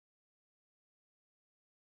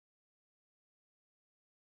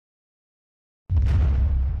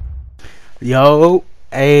Yo,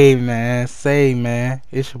 hey man, say man,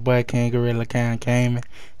 it's your boy King Gorilla Khan Kamen,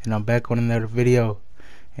 and I'm back on another video.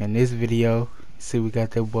 In this video, see we got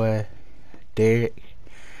that boy Derek,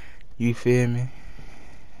 you feel me?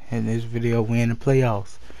 In this video, we in the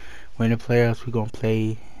playoffs. We in the playoffs, we gonna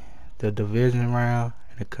play the division round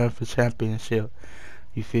and the conference championship.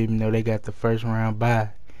 You feel me? Know they got the first round bye.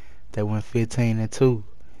 They went 15-2.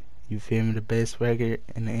 You feel me? The best record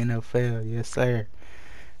in the NFL, yes sir.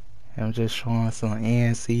 I'm just showing some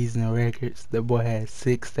end season records. The boy had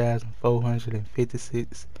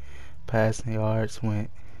 6,456 passing yards, went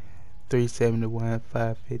 371,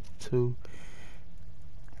 552,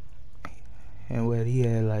 and what he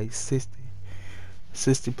had like 60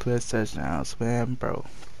 plus touchdowns, man, bro.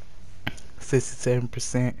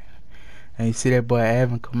 67%. And you see that boy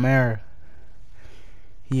Alvin Kamara,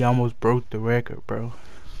 he almost broke the record, bro.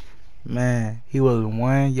 Man, he was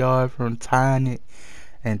 1 yard from tying it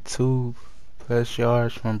and 2 plus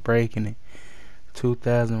yards from breaking it.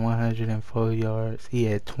 2,104 yards. He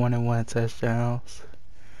had 21 touchdowns.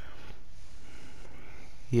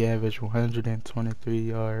 He averaged 123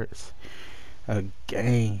 yards a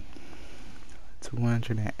game.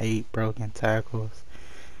 208 broken tackles.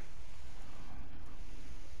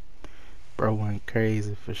 Bro went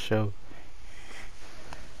crazy for sure.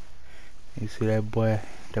 You see that boy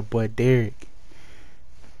Derek.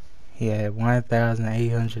 He had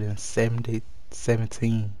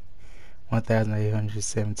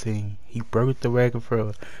 1,817. He broke the record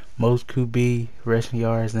for most QB rushing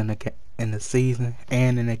yards in the season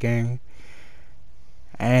and in the game.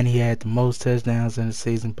 And he had the most touchdowns in the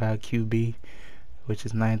season by QB, which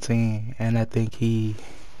is 19. And I think he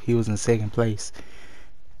was in second place.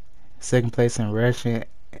 Second place in rushing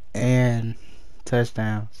and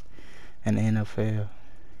touchdowns in the NFL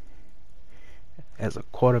as a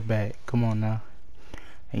quarterback. Come on now.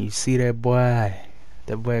 And you see that boy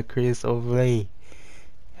Chris Olave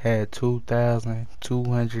had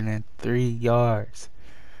 2,203 yards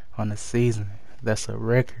on the season. That's a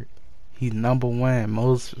record. He's number one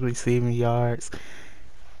most receiving yards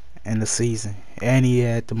in the season, and he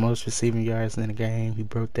had the most receiving yards in the game. He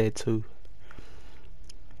broke that too.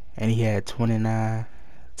 And he had 29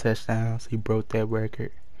 touchdowns. He broke that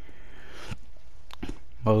record.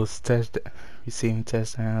 Most receiving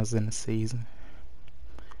touchdowns in the season.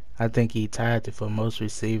 I think he tied it for most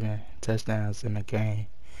receiving touchdowns in the game.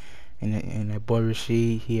 And that boy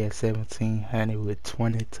Rashid, he had 1,700 with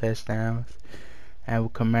 20 touchdowns.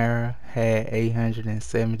 And Kamara had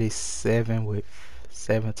 877 with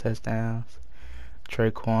 7 touchdowns.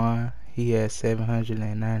 Traquan, he had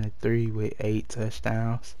 793 with 8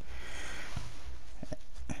 touchdowns.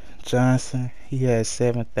 Johnson, he had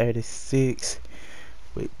 736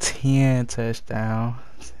 with 10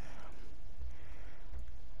 touchdowns.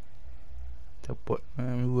 The boy,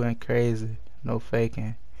 man, we went crazy, no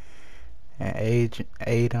faking. And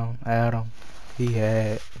Adam, he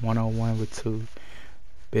had 101 with 2.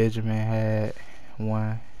 Benjamin had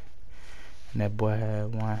 1, and that boy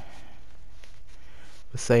had 1.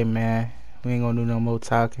 But say, man, we ain't gonna do no more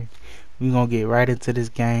talking. We gonna get right into this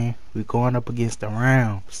game. We going up against the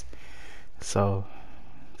Rams, so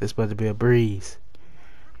this about to be a breeze.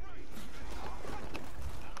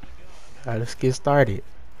 Alright, let's get started.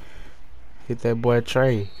 Hit that boy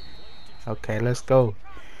Trey. Okay, let's go.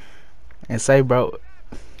 And say, bro,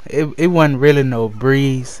 it wasn't really no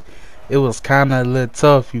breeze. It was kind of a little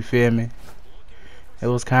tough, you feel me? It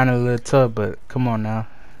was kind of a little tough, but come on now.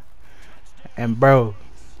 And bro,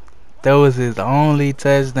 that was his only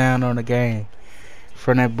touchdown on the game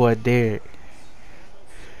from that boy Derek.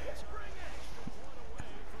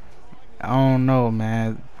 I don't know,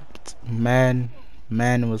 man.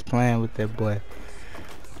 Madden was playing with that boy.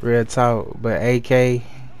 Real talk. But AK,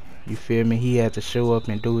 you feel me? He had to show up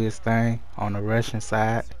and do his thing on the rushing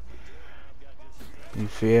side. You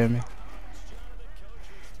feel me?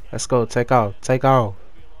 Let's go. Take off.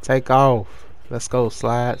 Let's go.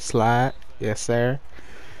 Slide. Yes, sir.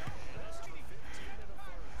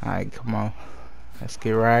 Alright, come on. Let's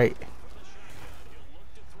get right.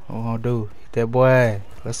 What we gonna do? Hit that boy.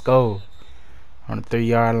 Let's go. On the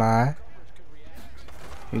 3-yard line.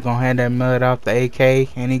 We gonna hand that mud off the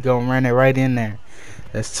AK, and he gonna run it right in there.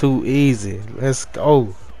 That's too easy. Let's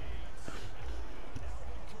go.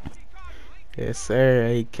 Yes, sir.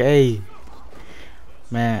 AK.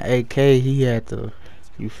 Man, AK, he had to,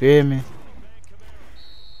 you feel me?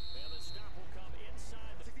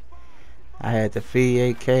 I had to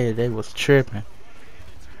feed AK. They was tripping.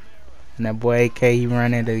 And that boy AK, he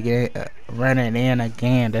running in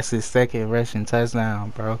again. That's his second rushing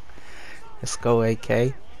touchdown, bro. Let's go,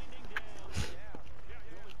 AK.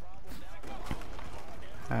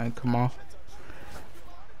 Alright, come on.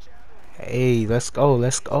 Hey, let's go.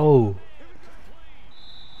 Let's go.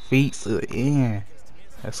 Feet in.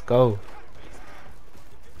 Let's go.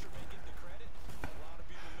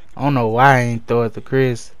 I don't know why I ain't throw it to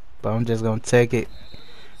Chris, but I'm just gonna take it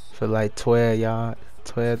for like 12 yards,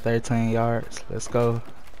 12, 13 yards. Let's go.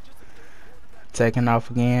 Taking off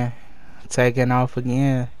again. Taking off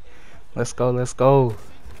again. Let's go. Let's go.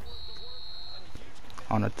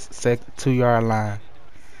 On the 2-yard line.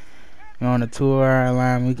 We're on the 2-yard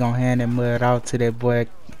line. We gonna hand that mud out to that boy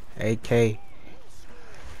AK.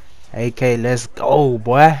 AK, let's go,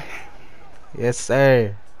 boy. Yes,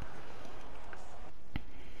 sir.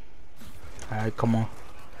 Alright, come on.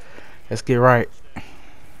 Let's get right.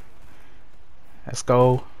 Let's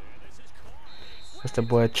go. That's the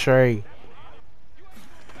boy Trey.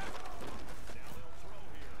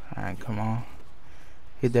 Alright, come on.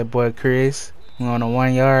 Hit that boy Chris. We're on the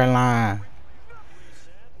 1-yard line.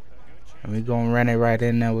 And we gonna run it right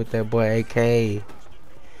in there with that boy AK.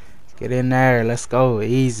 Get in there. Let's go.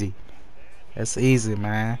 Easy. That's easy,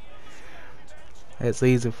 man. That's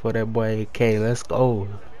easy for that boy AK. Let's go.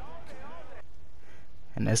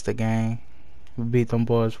 And that's the game. We beat them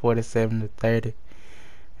boys 47-30.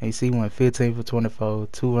 And you see, we went 15 for 24,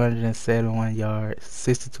 271 yards,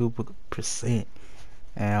 62%.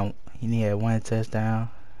 And he had 1 touchdown.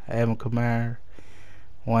 Adam Kamara,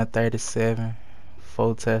 137,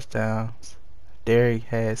 4 touchdowns. Derrick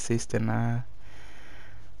had 69.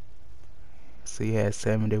 So he had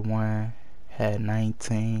 71, had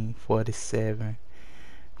 19, 47.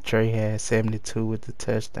 Trey had 72 with the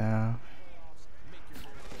touchdown.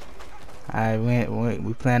 Alright,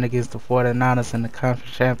 we playing against the 49ers in the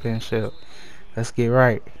conference championship. Let's get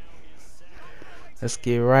right. Let's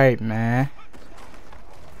get right, man.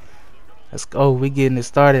 Let's go. We getting it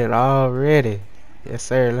started already. Yes,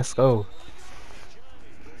 sir. Let's go.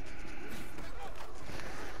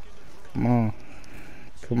 Come on.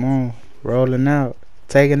 Come on. Rolling out.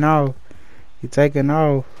 Taking off. You taking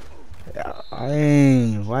off.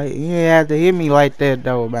 Dang. Why you ain't have to hit me like that,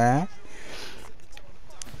 though, man?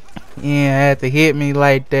 You ain't have to hit me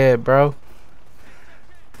like that, bro.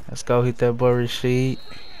 Let's go hit that boy Rashid.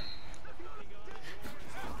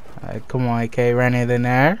 Alright, come on, AK. Run it in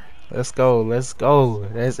there. Let's go. Let's go.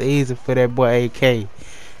 That's easy for that boy AK.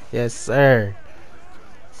 Yes, sir.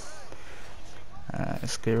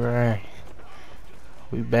 Let's get right.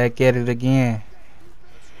 We back at it again.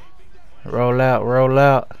 Roll out. Roll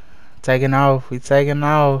out. Taking off. We taking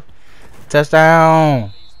off.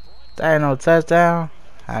 Touchdown. That ain't no touchdown.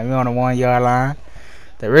 Alright, we on the 1-yard line.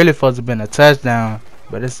 That really supposed to have been a touchdown,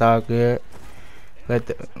 but it's all good.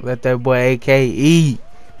 Let that boy AK eat.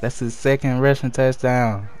 That's his 2nd rushing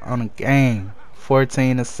touchdown on the game.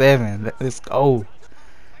 14-7. Let's go.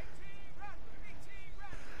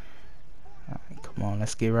 Alright, come on,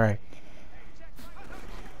 let's get right.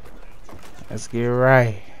 Let's get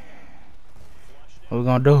right. What we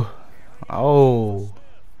gonna do? Oh.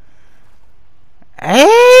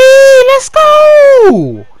 Hey, let's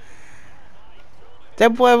go!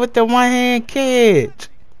 That boy with the 1-hand catch.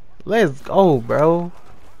 Let's go, bro.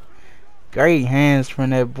 Great hands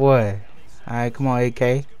from that boy. Alright, come on,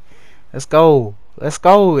 AK. Let's go. Let's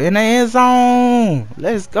go. In the end zone.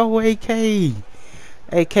 Let's go, AK.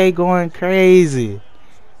 AK going crazy.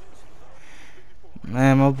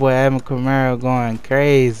 Man, my boy Adam Kamara going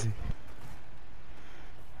crazy.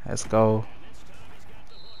 Let's go.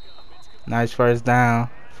 Nice first down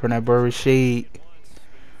from that boy Rashid.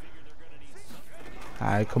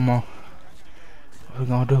 Alright, come on. What we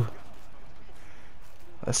gonna do?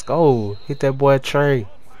 Let's go. Hit that boy Trey.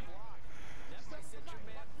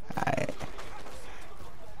 Alright.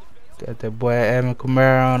 Got that boy Adam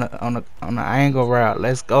Kamara on the angle route.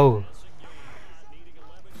 Let's go.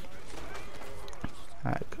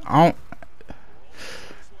 Alright.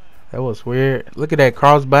 That was weird. Look at that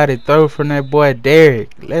crossbody throw from that boy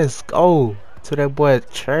Derrick. Let's go to that boy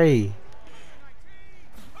Trey.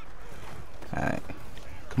 Alright.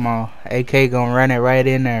 Come on. AK gonna run it right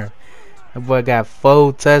in there. That boy got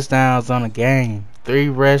 4 touchdowns on the game. 3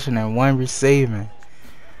 rushing and 1 receiving.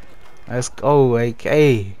 Let's go,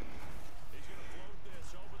 AK.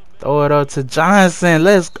 Throw it up to Johnson.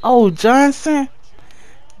 Let's go, Johnson.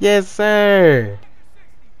 Yes, sir.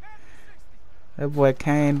 That boy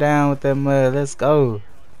came down with that mud. Let's go.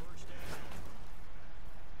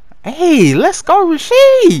 Hey, let's go,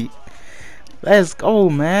 Rashid. Let's go,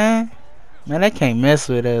 man. Man, they can't mess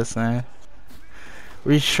with us, man.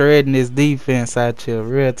 We shredding this defense out here.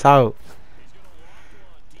 Real talk.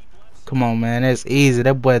 Come on, man. That's easy.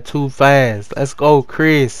 That boy too fast. Let's go,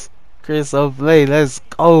 Chris. Chris up late. Let's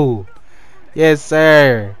go. Yes,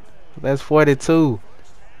 sir. That's 42.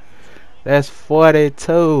 That's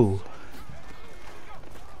 42.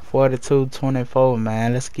 42-24,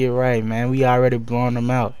 man. Let's get right, man. We already blowing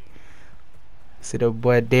them out. See the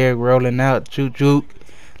boy Derrick rolling out. Juke, juke.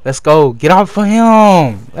 Let's go. Get off of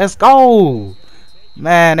him. Let's go.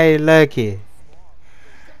 Man, they lucky.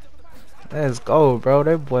 Let's go, bro.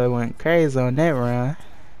 That boy went crazy on that run.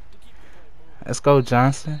 Let's go,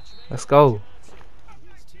 Johnson. Let's go.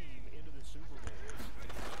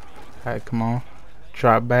 Alright, come on.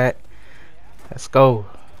 Drop back. Let's go.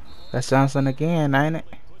 That's Johnson again, ain't it?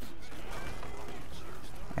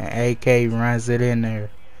 And AK runs it in there.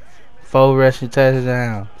 4 rushing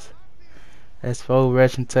touchdowns. That's 4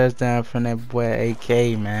 rushing touchdowns from that boy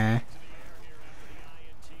AK, man.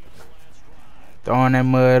 Throwing that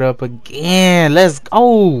mud up again. Let's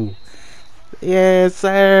go. Yes,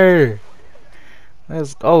 sir.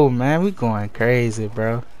 Let's go, man. We going crazy,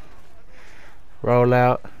 bro. Roll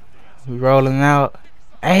out. We rolling out.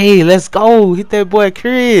 Hey, let's go. Hit that boy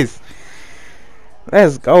Chris.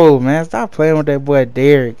 Let's go, man. Stop playing with that boy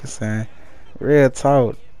Derrick, son. Real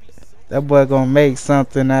talk. That boy gonna make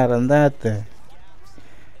something out of nothing.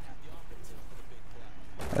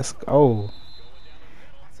 Let's go.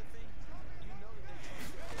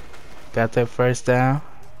 Got that first down.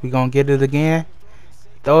 We gonna get it again.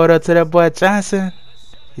 Throw it up to that boy Johnson.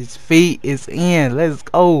 His feet is in. Let's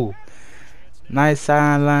go. Nice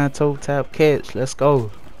sideline toe tap catch. Let's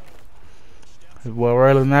go. The boy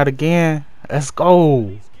rolling out again. Let's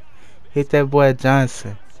go. Hit that boy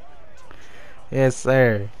Johnson. Yes,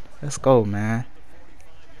 sir. Let's go, man.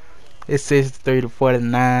 It's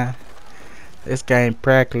 63-49. This game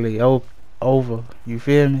practically over. You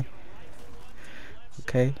feel me?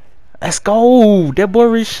 Okay. Let's go. That boy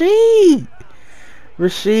Rashid.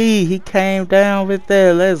 He came down with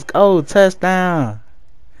that. Let's go. Touchdown.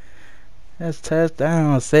 That's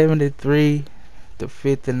touchdown.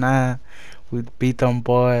 73-59. We beat them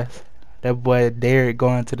boys. That boy Derrick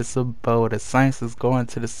going to the Super Bowl. The Saints is going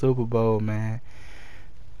to the Super Bowl, man.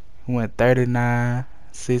 He went 30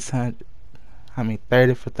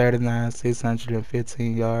 for 39,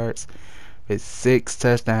 615 yards with 6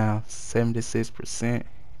 touchdowns, 76%.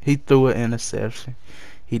 He threw an interception.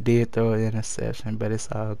 He did throw an interception, but it's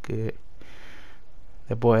all good.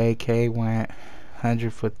 That boy AK went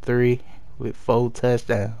 100 for 3 with 4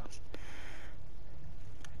 touchdowns.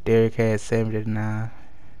 Derrick had 79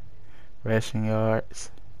 rushing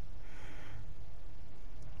yards.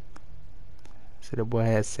 So the boy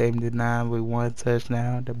had 79 with 1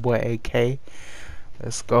 touchdown. The boy AK.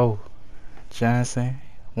 Let's go. Johnson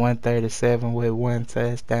 137 with 1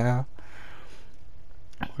 touchdown.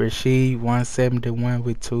 Rashid 171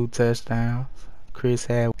 with 2 touchdowns. Chris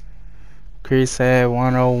had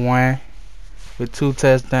 101 with 2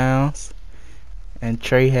 touchdowns. And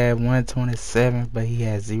Trey had 127, but he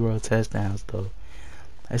had 0 touchdowns though.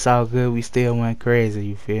 It's all good. We still went crazy,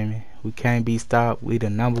 you feel me? We can't be stopped. We the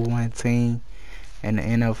 #1 team in the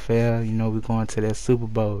NFL. You know, we going to that Super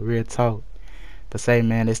Bowl. Real talk. But say,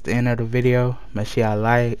 man, it's the end of the video. Make sure y'all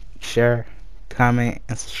like, share, comment,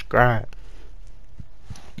 and subscribe.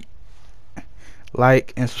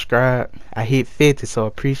 Like and subscribe. I hit 50, so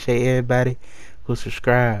appreciate everybody who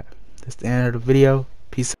subscribed. That's the end of the video.